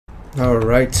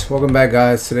Alright, welcome back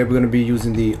guys. Today we're going to be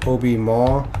using the Obby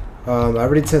Maul. I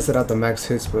already tested out the max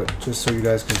hits, but just so you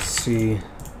guys can see.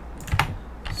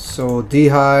 So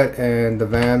D-height and the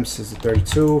vamps is a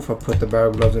 32. If I put the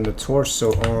barrel gloves and the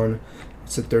torso on,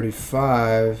 it's a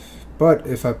 35. But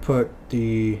if I put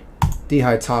the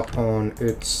D-height top on,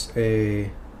 it's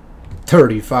a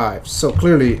 35. So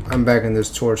clearly I'm back in this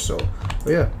torso.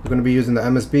 But yeah, we're going to be using the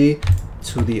MSB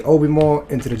to the Obby Maul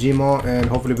into the G Maul, and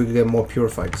hopefully we can get more pure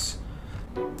fights.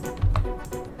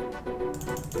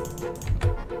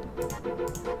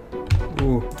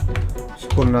 Ooh, she's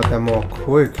pulling out that Maul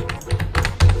quick.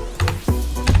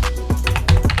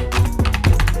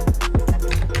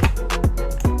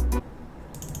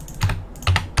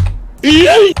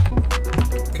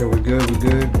 Okay, we're good, we're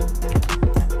good.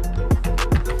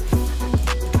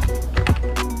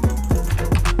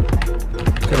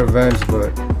 Got revenge,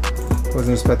 but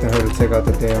wasn't expecting her to take out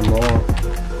the damn Maul.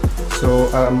 So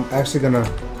I'm actually gonna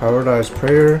prioritize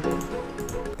prayer.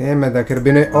 Damn it, that could have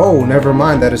been it. Oh, never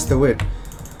mind, that is still it.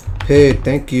 Pit,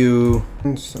 thank you.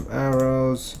 Some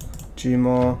arrows,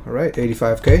 G-Maul. Alright,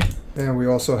 85k. And we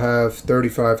also have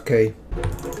 35k.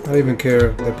 I don't even care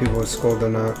that people scold or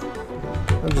not.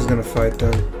 I'm just gonna fight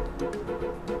them.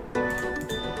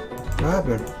 What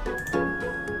happened?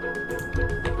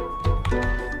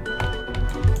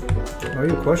 Why are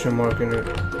you question marking it?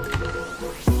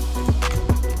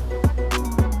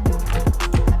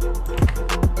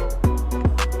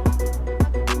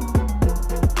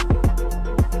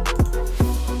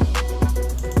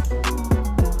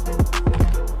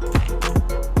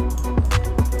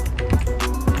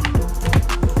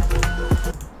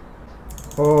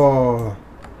 Oh,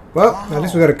 well, at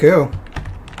least we got a kill.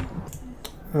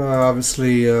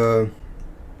 Obviously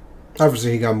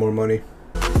he got more money.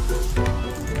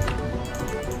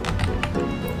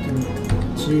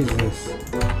 Jesus,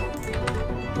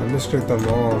 I misclicked them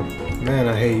all. Man,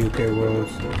 I hate UK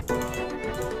Worlds.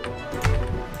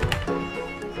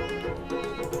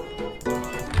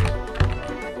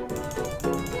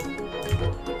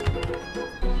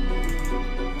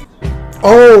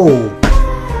 Oh!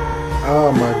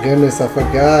 Oh my goodness, I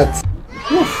forgot.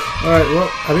 Alright, well,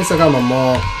 at least I got my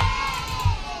Maul.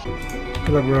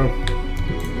 Good luck, bro.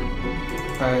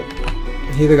 Alright.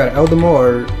 He either got an Elder Maul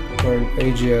or an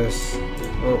AGS.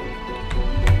 Oh.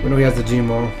 We know he has the G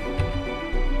Maul.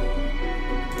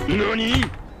 Nani?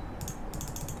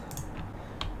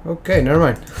 Okay, never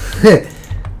mind.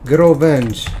 Good old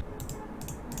Venge.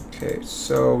 Okay,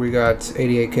 so we got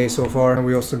 88k so far. And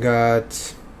we also got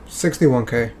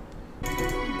 61k.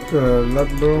 Good luck,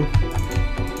 bro.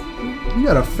 You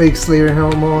got a fake Slayer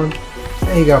helm on,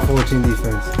 and he got 14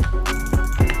 defense.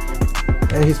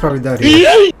 And he's probably dead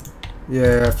here.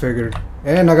 Yeah, I figured.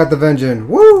 And I got the Vengeance.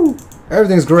 Woo!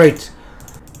 Everything's great.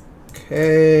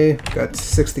 Okay, got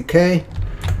 60k.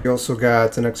 We also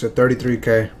got an extra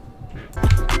 33k.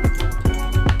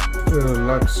 Good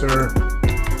luck, sir.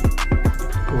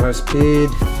 Who has speed?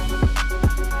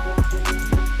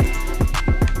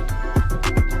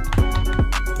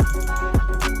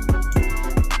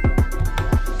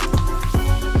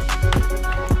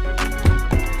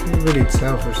 Really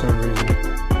tell for some reason.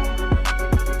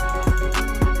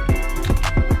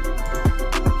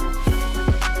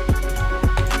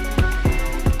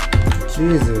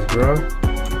 Jesus, bro.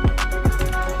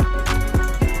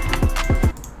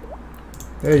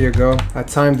 There you go. I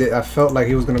timed it. I felt like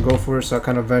he was gonna go for it, so I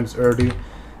kind of venced early,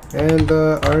 and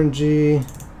RNG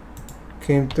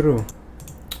came through.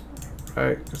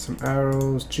 Alright, got some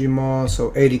arrows, G-Maul,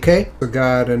 so 80k. We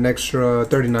got an extra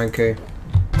 39k.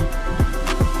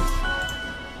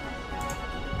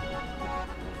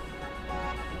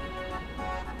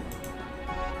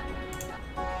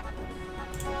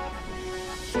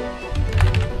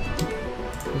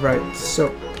 Right, so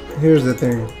here's the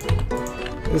thing.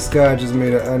 This guy just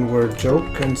made an N-word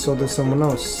joke, and so did someone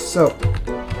else. So,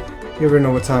 you already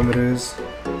know what time it is.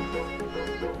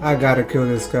 I gotta kill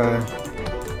this guy.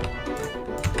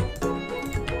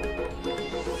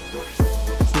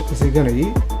 Is he gonna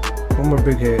eat? One more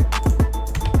big hit.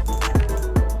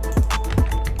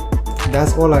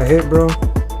 That's all I hit, bro?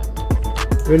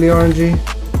 Really, RNG?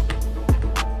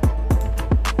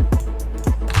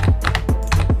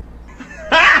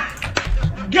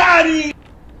 Got it!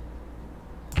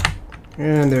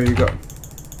 And there you go.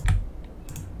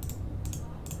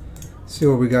 See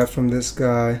what we got from this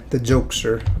guy, the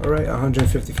jokester. Alright,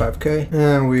 155k.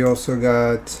 And we also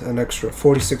got an extra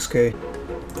 46k.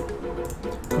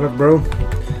 Good luck, bro.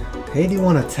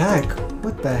 81 attack.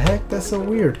 What the heck? That's so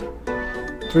weird.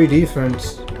 3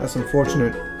 defense. That's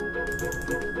unfortunate.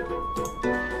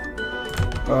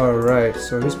 Alright,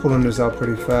 so he's pulling this out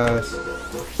pretty fast.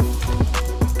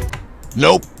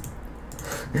 Nope.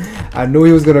 I knew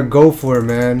he was gonna go for it,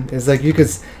 man. It's like you could...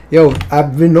 Yo,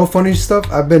 I've been... No funny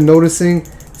stuff. I've been noticing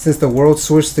since the world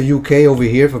switched to UK over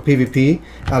here for PvP,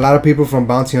 a lot of people from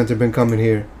Bounty Hunter been coming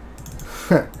here.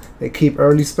 They keep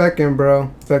early specking,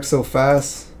 bro. Spec so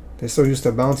fast. They're so used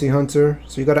to Bounty Hunter,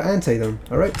 so you gotta ante them.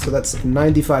 Alright, so that's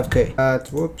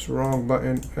 95k. Whoops, wrong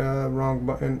button. Wrong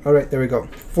button. Alright, there we go.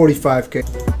 45k.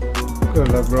 Good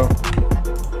luck, bro.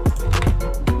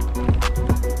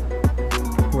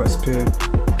 Who has PID?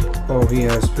 Oh, he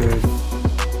has PID.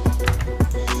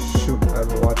 Shoot, I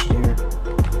have a watch it here.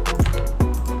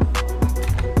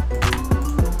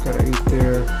 Gotta eat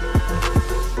there.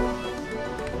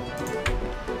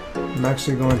 I'm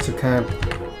actually going to camp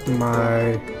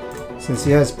my... Since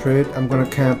he has Prid, I'm gonna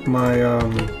camp my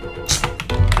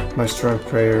my strength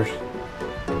prayers.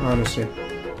 Honestly,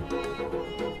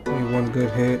 need one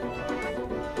good hit.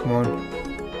 Come on,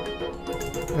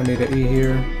 I need an E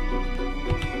here.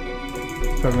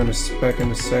 I'm gonna spec in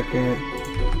a second.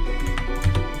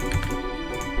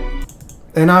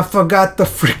 And I forgot the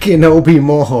freaking Obby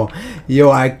Maul.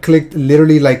 Yo, I clicked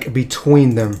literally like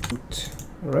between them.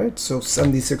 Alright, so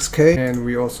 76k, and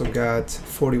we also got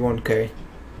 41k.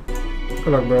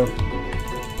 Good luck, bro.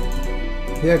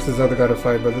 He asked this other guy to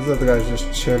fight, but this other guy's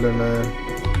just chilling, man.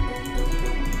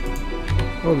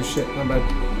 Holy shit, my bad.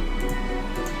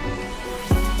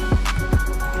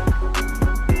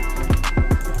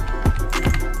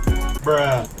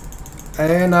 Bruh.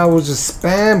 And I was just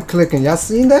spam clicking. Y'all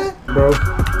seen that? Bro.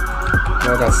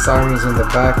 Now I got sirens in the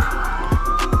back.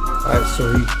 Alright,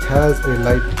 so he has a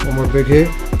light. One more big hit.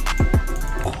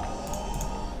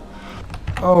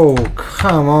 Oh,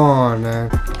 come on,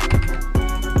 man.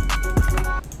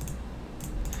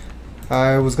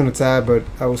 I was gonna tab, but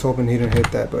I was hoping he didn't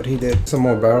hit that, but he did. Some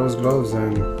more barrels, gloves,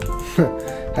 and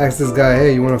asked this guy,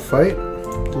 hey, you wanna fight?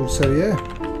 Dude said, yeah.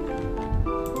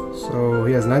 So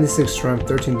he has 96 strength,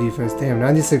 13 defense. Damn,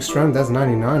 96 strength, that's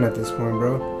 99 at this point,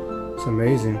 bro. It's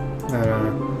amazing.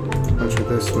 Nah. Punch it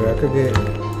this way. I could get...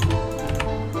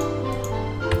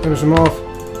 Finish him off.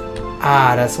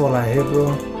 Ah, that's all I hit,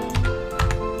 bro.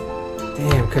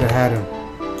 Damn, could have had him.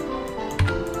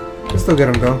 Can still get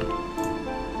him though.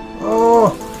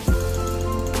 Oh!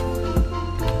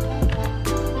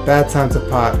 Bad time to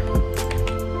pot.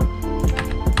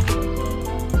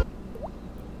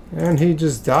 And he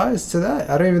just dies to that.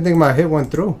 I don't even think my hit went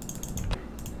through.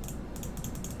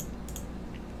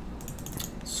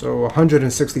 So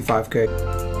 165k.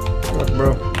 Look,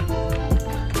 bro.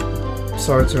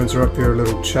 Sorry to interrupt your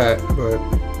little chat, but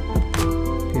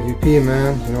PvP,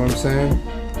 man, you know what I'm saying?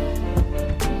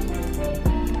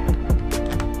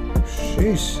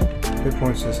 Sheesh, hit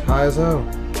points is high as hell.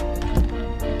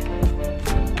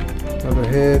 Another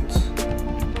hit.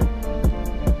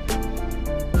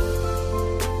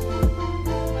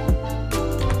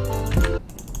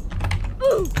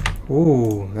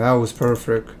 Ooh, that was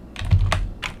perfect.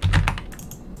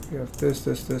 We have this.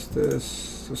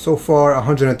 So far,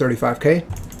 135k.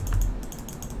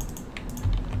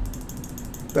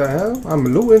 The hell? I'm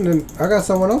looting and I got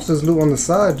someone else's loot on the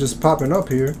side just popping up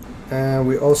here. And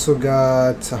we also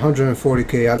got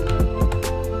 140k.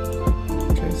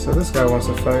 Okay, so this guy wants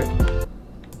to fight.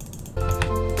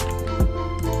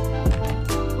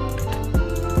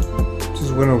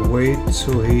 Just gonna wait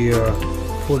till he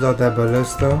pulls out that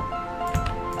ballista.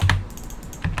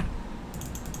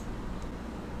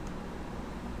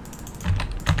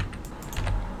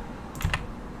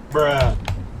 Bruh.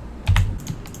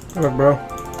 Good luck, bro.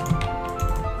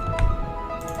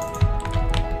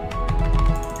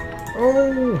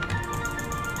 Oh!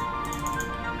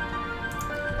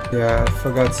 Yeah, I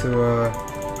forgot to,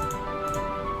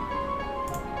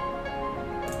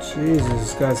 Jesus,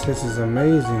 this guy's hits is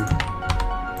amazing.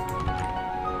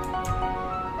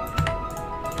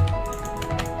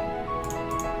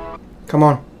 Come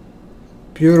on.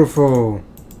 Beautiful.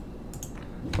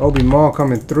 Obby Maul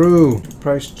coming through.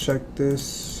 Price check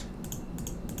this.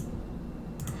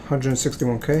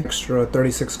 161k. Extra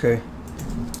 36k.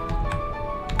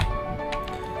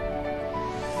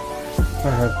 I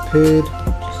have PID,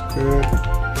 which is good.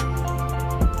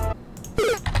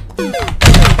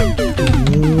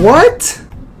 What?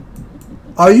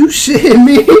 Are you shitting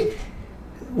me?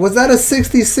 Was that a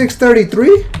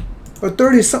 66-33? Or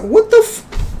 30 something? What the f?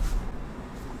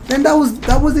 Man,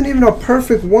 that wasn't even a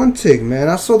perfect one tick, man.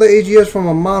 I saw the AGS from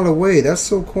a mile away. That's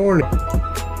so corny.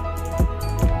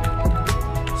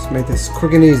 Let's make this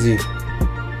quick and easy.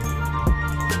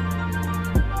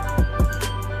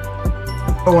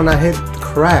 Oh, when I hit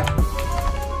crack.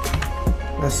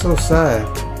 That's so sad.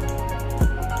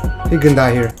 He can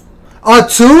die here. A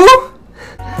 2?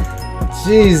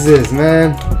 Jesus,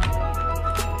 man.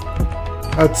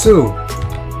 A 2.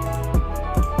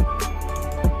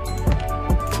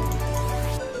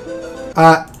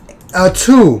 A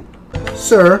 2.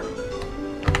 Sir.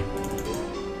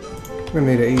 I'm gonna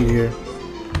need to eat here.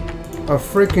 A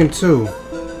freaking 2.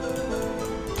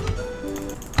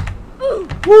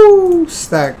 Woo!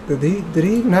 Stack. Did he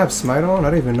even have smite on? I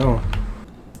don't even know.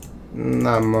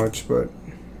 Not much, but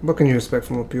what can you expect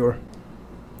from a pure?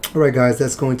 Alright guys,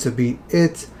 that's going to be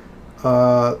it.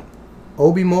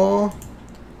 Obby Maul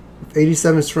with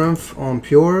 87 strength on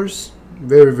pures.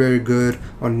 Very, very good.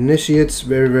 On initiates,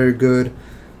 very, very good.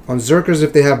 On Zerkers,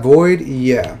 if they have void,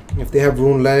 yeah. If they have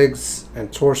rune legs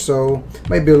and torso,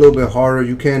 might be a little bit harder.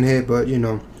 You can hit, but you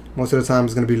know, most of the time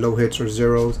it's gonna be low hits or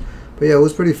zeros. But yeah, it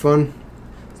was pretty fun.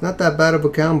 It's not that bad of a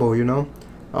combo, you know.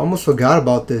 I almost forgot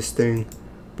about this thing.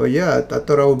 But yeah, I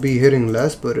thought I would be hitting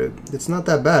less, but it's not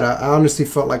that bad. I honestly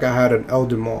felt like I had an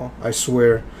Elder Maul. I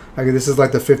swear. Like this is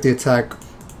like the 50 attack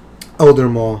Elder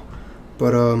Maul.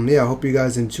 But yeah, I hope you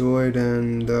guys enjoyed,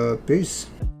 and peace.